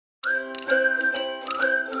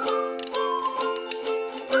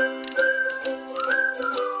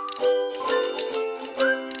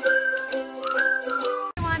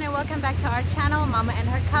Mama and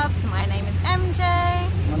Her Cubs. My name is MJ.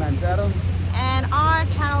 My name's Adam. And our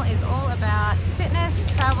channel is all about fitness,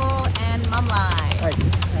 travel, and mum life. Hey,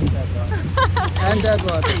 and dad life. And dad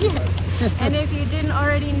life. And if you didn't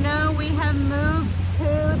already know, we have moved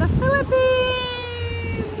to the Philippines.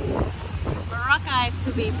 Boracay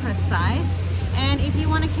to be precise. And if you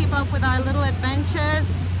want to keep up with our little adventures,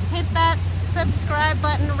 hit that subscribe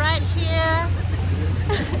button right here.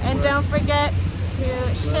 And don't forget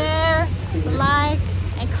to share, like,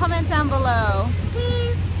 and comment down below.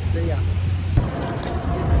 Peace. See ya.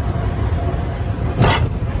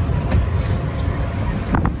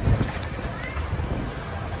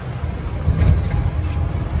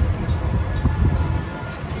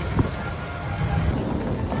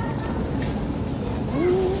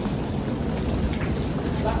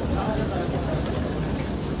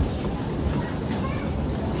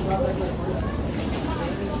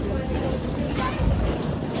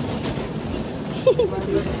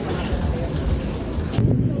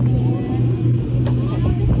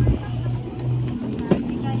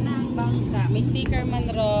 May sticker man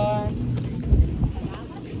ro.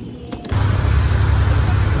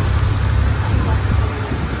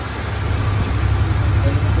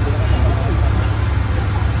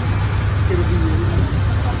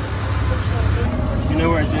 You know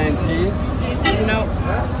where J&T is? No.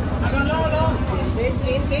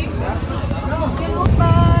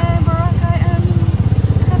 Bye, Boracay and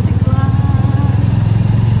caticlan.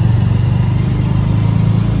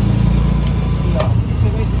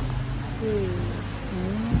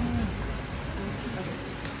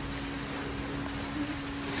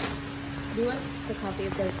 Do you want the copy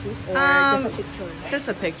of the receipt or just a picture? Just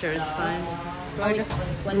a picture is fine. Or just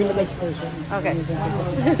one image version. Okay.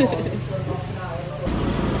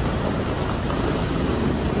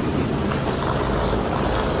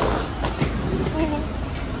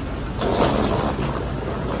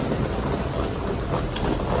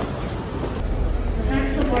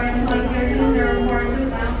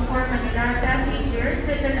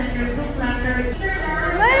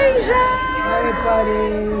 Lejon! Hey buddy!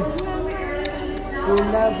 We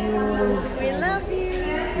love you. We love you.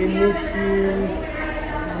 We miss you.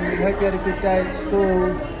 We hope you had a good day at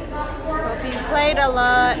school. Hope you played a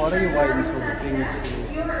lot. Why don't you wait until the thing is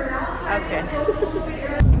Okay.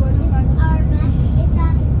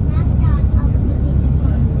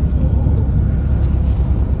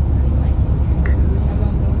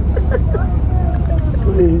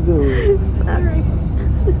 What are you doing? Sorry.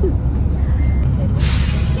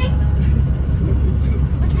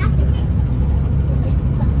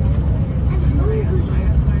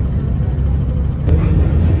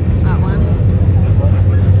 That one.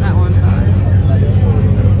 That one's hard.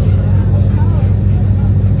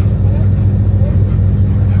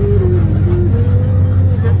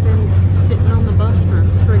 Just been sitting on the bus for a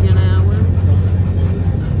friggin' hour.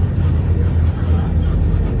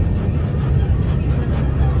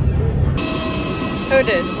 Who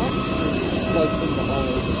did? What?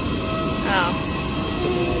 Oh.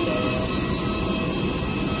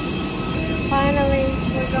 Finally,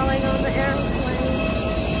 we're going on the airplane.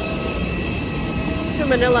 To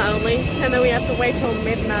Manila only, and then we have to wait till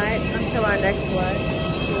midnight until our next flight.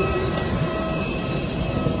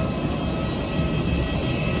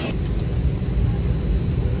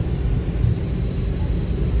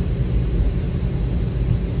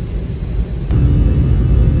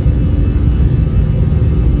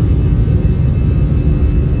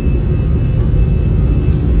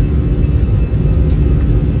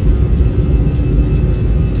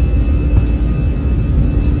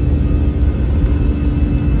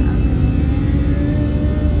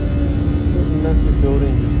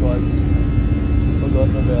 building just like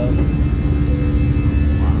forgotten about.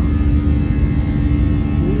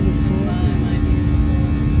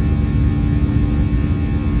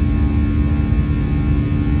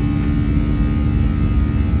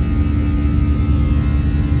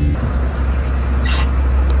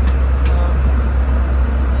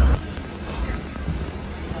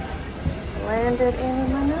 Landed in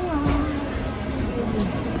Manila.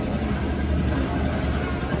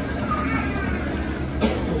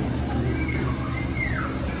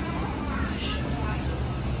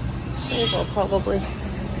 These will probably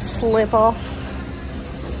slip off.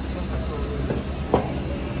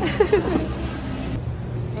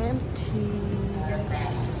 Empty.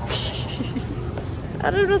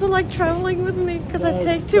 Adam doesn't like traveling with me because I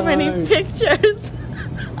take too many pictures.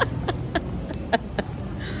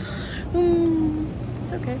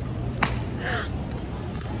 It's okay.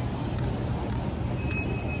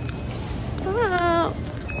 Stop.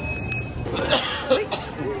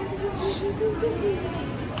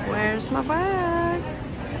 Where's my bag?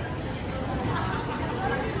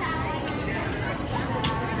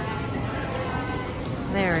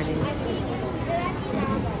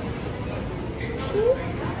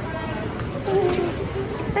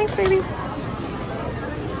 baby.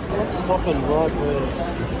 Let's stop and right where.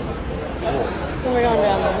 We're going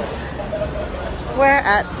down there. We're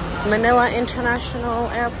at Manila International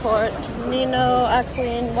Airport. Nino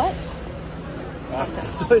Aquin, what?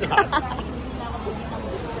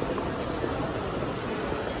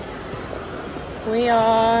 We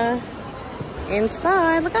are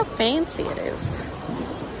inside. Look how fancy it is.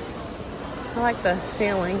 I like the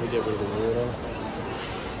ceiling. We get rid of the water.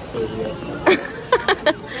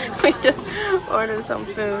 We just ordered some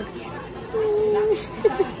food.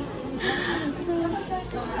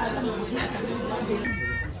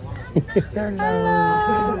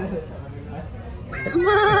 Hello.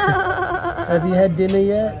 Have you had dinner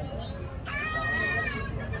yet?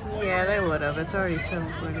 Yeah, they would have. It's already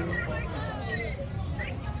 7:40.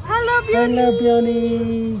 Hello, Bjorn. Hello,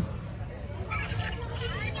 Bjorny.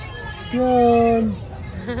 Bjorn.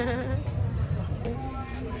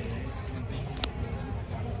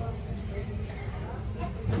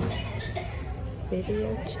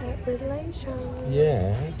 Video chat with Lejon.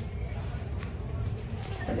 Yeah.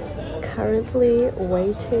 Currently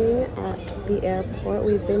waiting at the airport.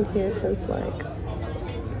 We've been here since like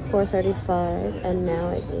 4:35 and now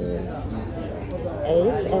it is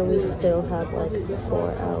 8 and we still have like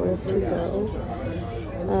 4 hours to go.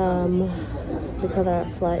 Because our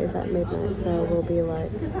flight is at midnight, so we'll be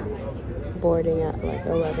like boarding at like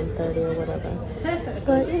 11:30 or whatever.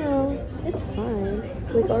 But you know, it's fine.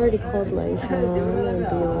 We've already called Lejon and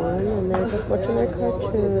Bjorn and they're just watching their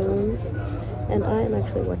cartoons. And I am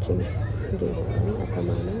actually watching Pretty Boy at the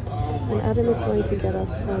moment. And Adam is going to get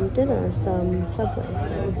us some dinner, some Subway.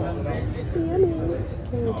 So, yummy.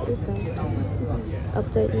 Can't wait to eat that.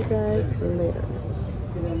 Update you guys later.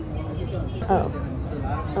 Oh,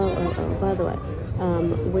 by the way,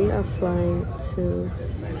 we are flying to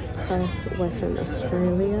Perth, Western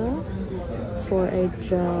Australia for a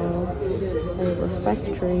job, a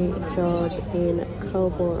refectory job in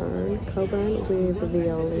Coburn with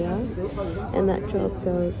Veolia, and that job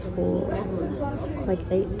goes for like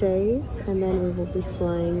 8 days, and then we will be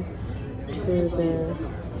flying to the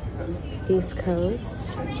East Coast,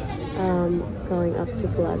 going up to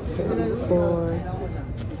Gladstone for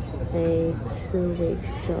a 2-week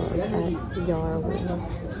job at Yarwell.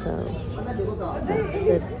 So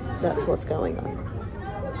that's what's going on.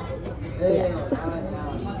 Yeah.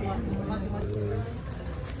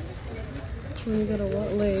 We got a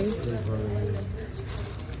what leg?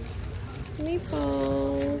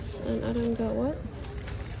 Meatballs. And Adam got what?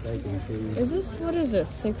 Is this, what is this,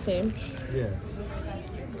 6-inch? Yeah.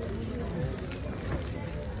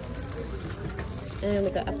 And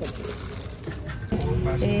we got apple juice.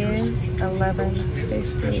 It is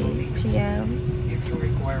 11:50 p.m.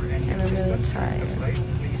 and I'm really tired.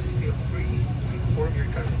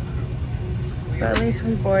 But at least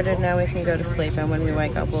we boarded, now we can go to sleep, and when we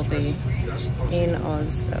wake up we'll be in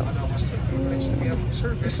Oz, so.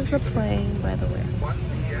 This is the plane, by the way.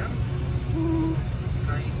 9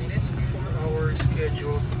 minutes before our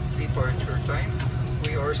scheduled departure time.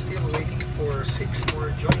 We are still waiting for 6 more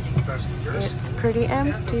joining passengers. It's pretty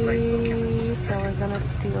empty, so we're gonna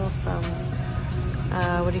steal some,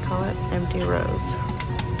 what do you call it? Empty rows.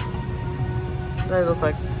 They look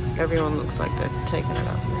like, everyone looks like they're taking it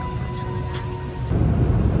up now.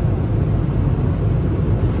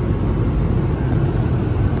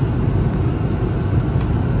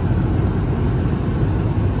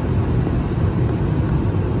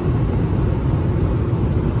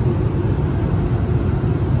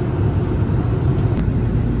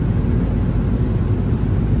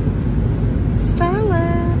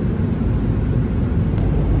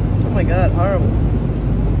 Oh my god, horrible.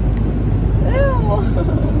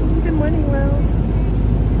 Ew. Good morning, world.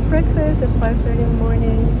 Breakfast is 5:30 in the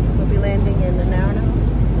morning. We'll be landing in an hour now.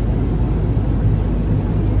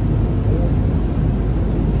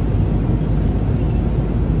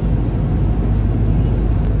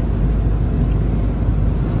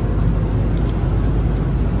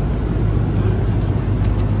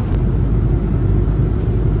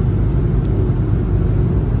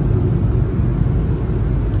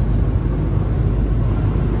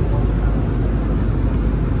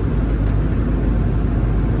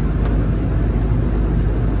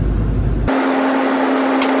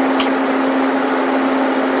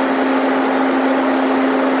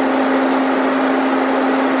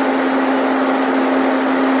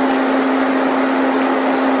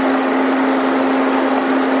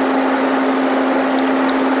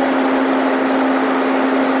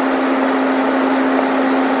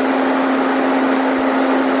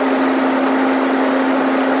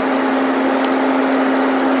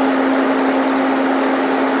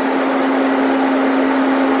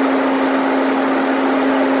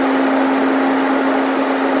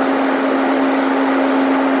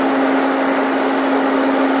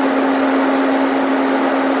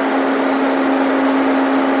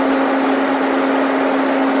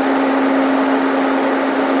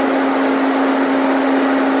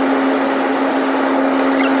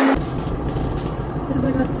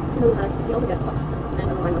 No, we also get socks. And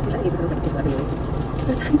the line was which I ate because it was like just anyways.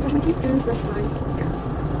 But time to brush my teeth and that's fine. Yeah.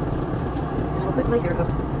 And I'll put my hair up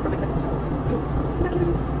from my clip. So, back here it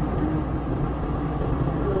is. A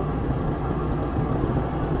little.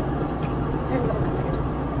 And we got a cup second.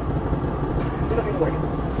 Do not drink the water. You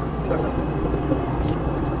got it.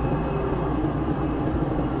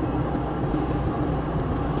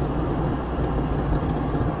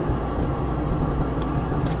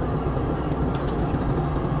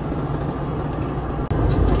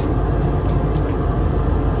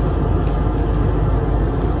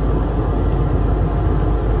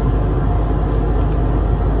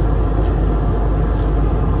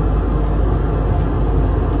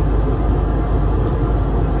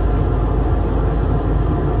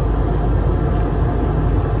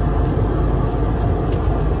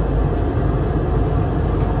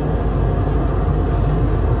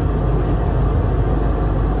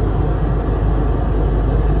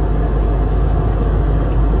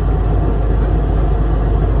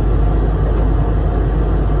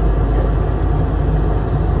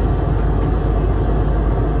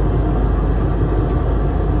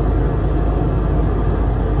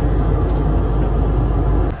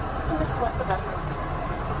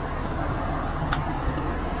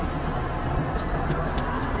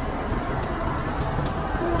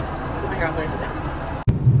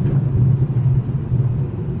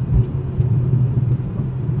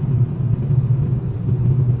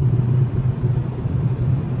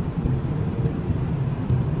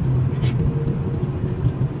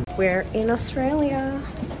 We're in Australia.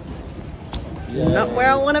 Yeah. Not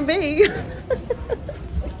where I want to be.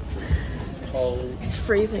 It's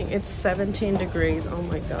freezing. It's 17 degrees. Oh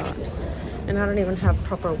my god. And I don't even have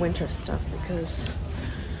proper winter stuff because,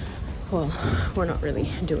 well, we're not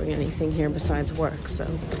really doing anything here besides work, so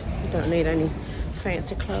we don't need any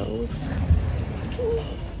fancy clothes.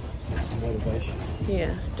 Just motivation.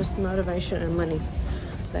 Yeah, just motivation and money.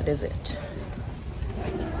 That is it.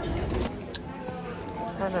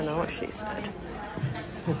 I don't know what she said.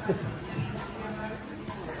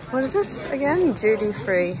 What is this again? Duty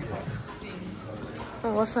free.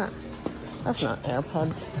 Oh, what's that? That's not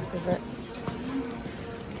AirPods, is it?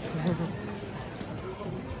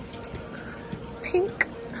 Pink.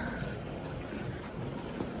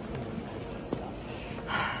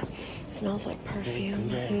 Smells like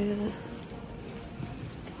perfume.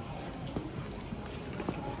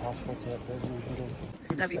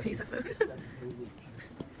 Stubby piece of food.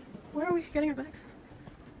 Where are we getting our bags?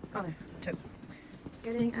 Oh, there. 2.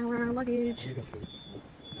 Getting our luggage.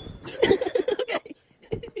 Okay.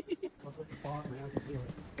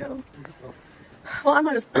 Go. Well, I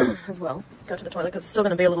might as well go to the toilet because it's still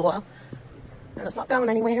going to be a little while. And it's not going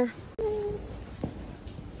anywhere.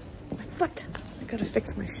 My foot. I gotta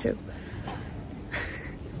fix my shoe.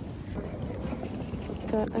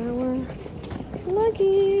 Got our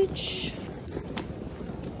luggage.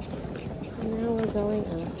 And now we're going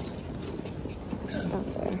out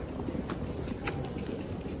there.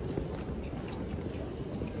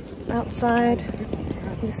 Outside,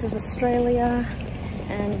 this is Australia,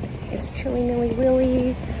 and it's chilly nilly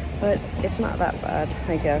willy, but it's not that bad,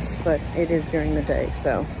 I guess, but it is during the day,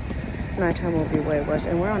 so nighttime will be way worse,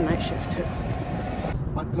 and we're on night shift too.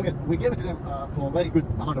 But look at, we gave it to them for a very good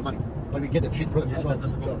amount of money, but we get them shit product as well.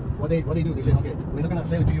 So what they do, they say, okay, we're not gonna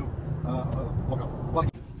sell it to you local,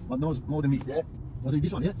 but knows more than me. Yeah. Was it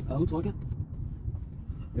this one? Yeah. Looks like it.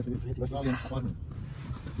 Australian apartment.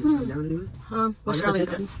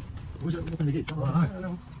 Australian. Who's open the gate? I don't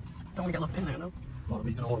know. Don't want to get locked in there, no? Oh,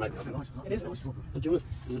 you can all make it nice. It is nice. Did you?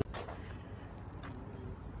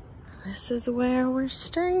 This is where we're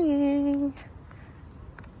staying.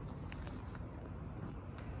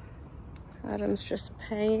 Adam's just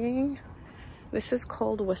paying. This is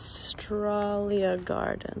called Australia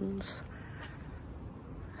Gardens.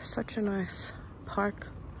 Such a nice park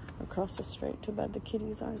across the street. Too bad the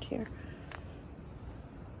kitties aren't here.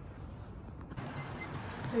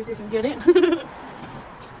 See if we can get in.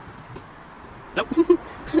 Nope.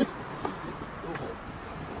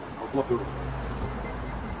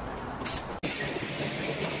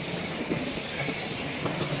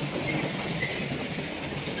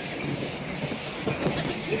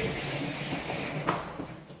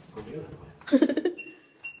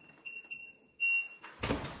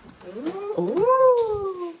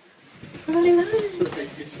 Ooh, really nice.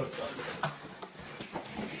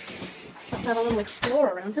 Let's have a little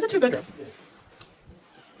explore around. It's a 2-bedroom.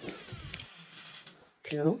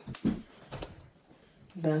 Cool.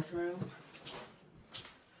 Bathroom.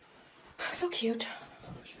 So cute.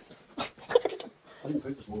 I didn't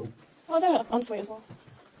cook this morning. Oh, they're ensuite as well.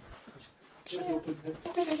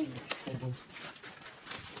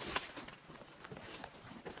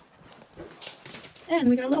 And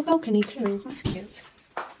we got a little balcony too. That's cute.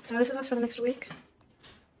 So this is us for the next week.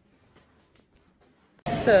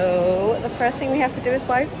 So the first thing we have to do is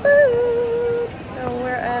buy food. So we're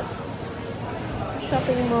at a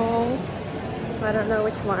shopping mall. I don't know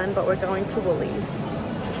which one, but we're going to Woolies.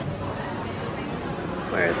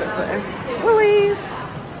 Where is it there? Woolies!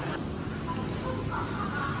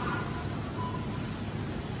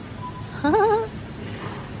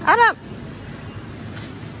 Adam!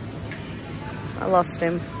 I lost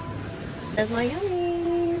him. There's my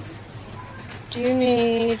yummies. Do you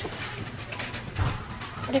need...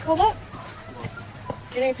 What do you call that?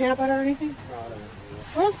 Do you need peanut butter or anything?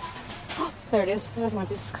 Where's... Oh, there it is. There's my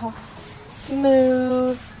Biscoff.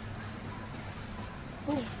 Smooth.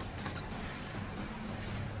 Ooh.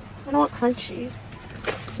 I don't want crunchy.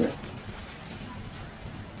 Smooth.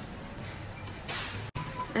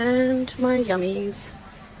 And my yummies.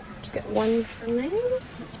 Just get one for me.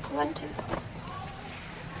 That's plenty.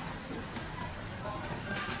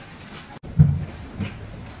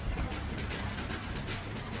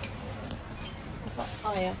 What's that?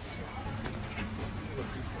 Oh, yes.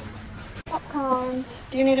 Popcorns.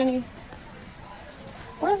 Do you need any?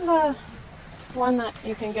 What is the one that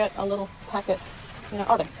you can get a little packets? You know,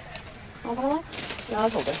 oh, there. Oh, by the way? No,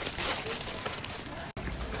 that's all good.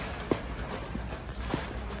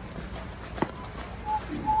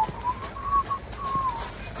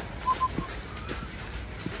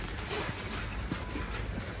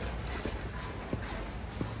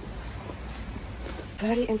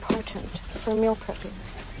 Very important for meal prepping.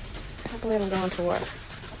 I can't believe I'm going to work. I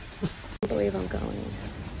can't believe I'm going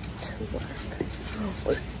to work.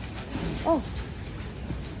 Oh.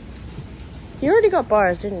 You already got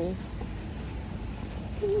bars, didn't you?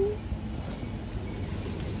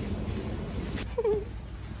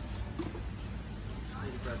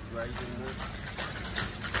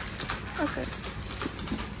 Okay.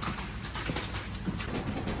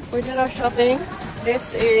 We did our shopping.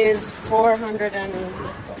 This is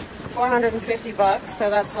 450 bucks,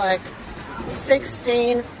 so that's like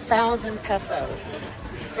 16,000 pesos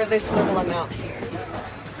for this little amount here.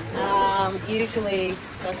 Usually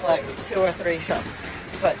that's like 2 or 3 shops,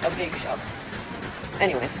 but a big shop.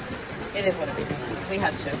 Anyways, it is what it is. We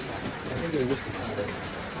had to.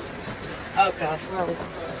 Oh god, where are we?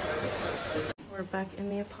 We're back in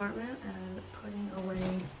the apartment and putting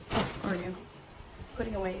away,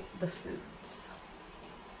 putting away the foods.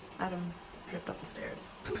 Adam tripped up the stairs.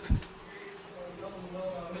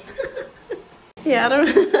 Yeah,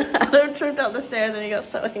 Adam tripped up the stairs and he got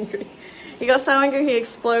so angry. He got so angry he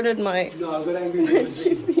exploded my... No, I got angry.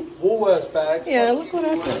 Woolworths bags. Yeah, look what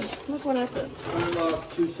happened. Look what happened. In the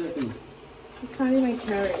last 2 seconds. You can't even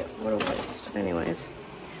carry it. What a waste. Anyways.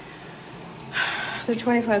 They're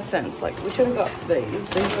 25 cents. Like, we should have got these.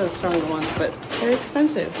 These are the stronger ones, but they're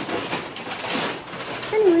expensive.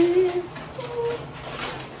 Anyways.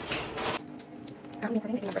 I'm going to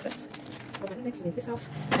make my breakfast. We're going to make some of this off.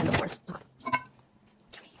 And of course, look.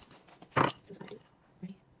 Yummy. This is what I do.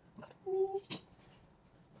 Ready? Oh god.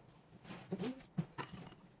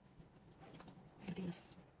 I'm going to do this.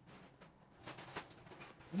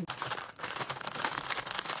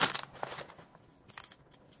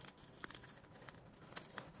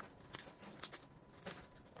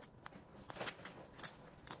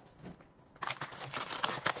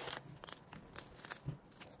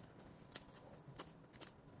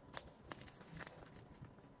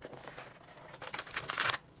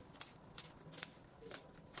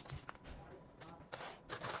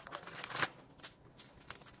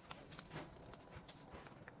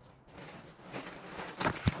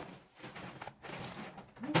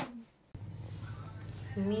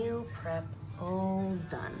 Meal prep all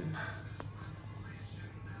done.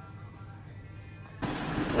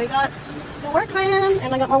 We got the work van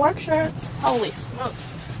and I got my work shirts. Holy smokes.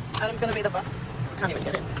 Adam's gonna be the boss. Can't even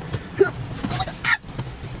get it.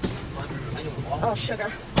 Oh,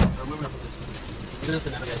 sugar.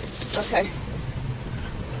 Okay.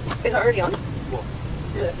 Is it already on?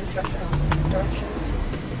 The instruction directions.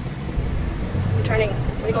 I'm turning,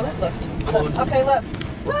 what do you call that? Left. Left. Okay, left.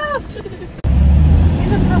 Left!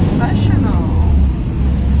 He's a professional.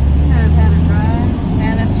 He knows how to drive.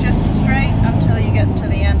 And it's just straight until you get to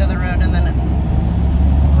the end of the road and then it's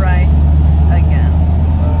right again.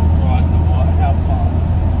 So, right, how far?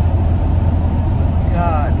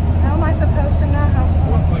 God. How am I supposed to know how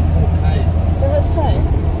far? 1.4 k's. What does it say?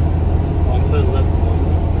 One turn left.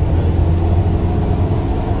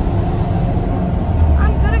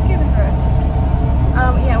 I'm good at giving her.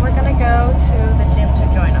 Yeah, we're gonna go to the gym to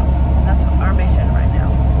join up. That's our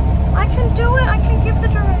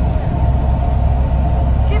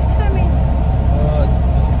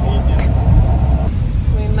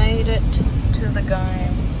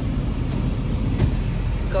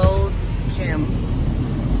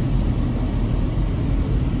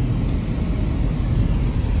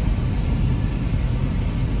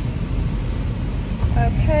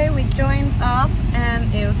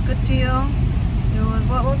good deal. It was,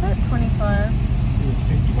 what was it, 25? It was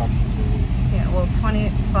 $50 for 2 weeks. Yeah, well,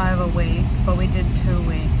 25 a week, but we did 2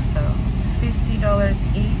 weeks, so $50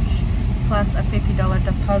 each, plus a $50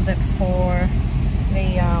 deposit for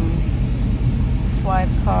the swipe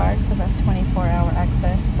card, because that's 24-hour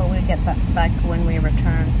access, but we get that back when we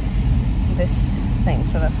return this thing,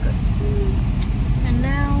 so that's good. And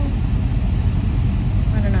now,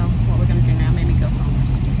 I don't know what we're gonna do now. Maybe go home or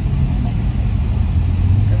something.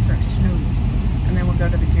 Go for a snooze, and then we'll go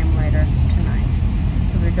to the gym later tonight,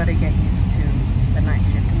 because we got to get used to the night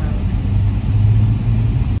shift mode.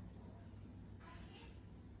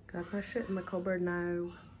 Got my shit in the cupboard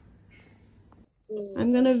now.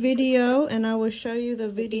 I'm gonna video and I will show you the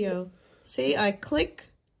video. See, I click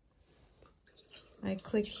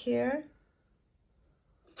here,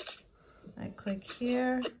 I click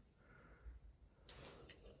here.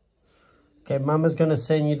 Okay, Mama's gonna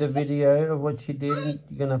send you the video of what she did and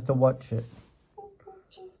you're gonna have to watch it.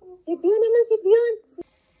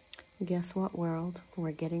 Guess what, world?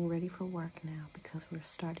 We're getting ready for work now because we're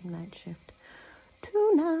starting night shift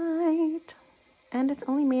tonight. And it's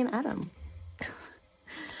only me and Adam.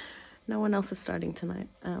 No one else is starting tonight.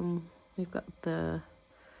 We've got the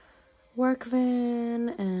work van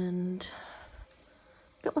and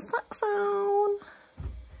got my socks on.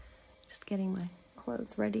 Just getting my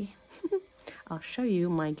clothes ready. I'll show you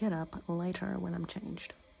my getup later when I'm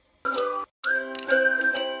changed.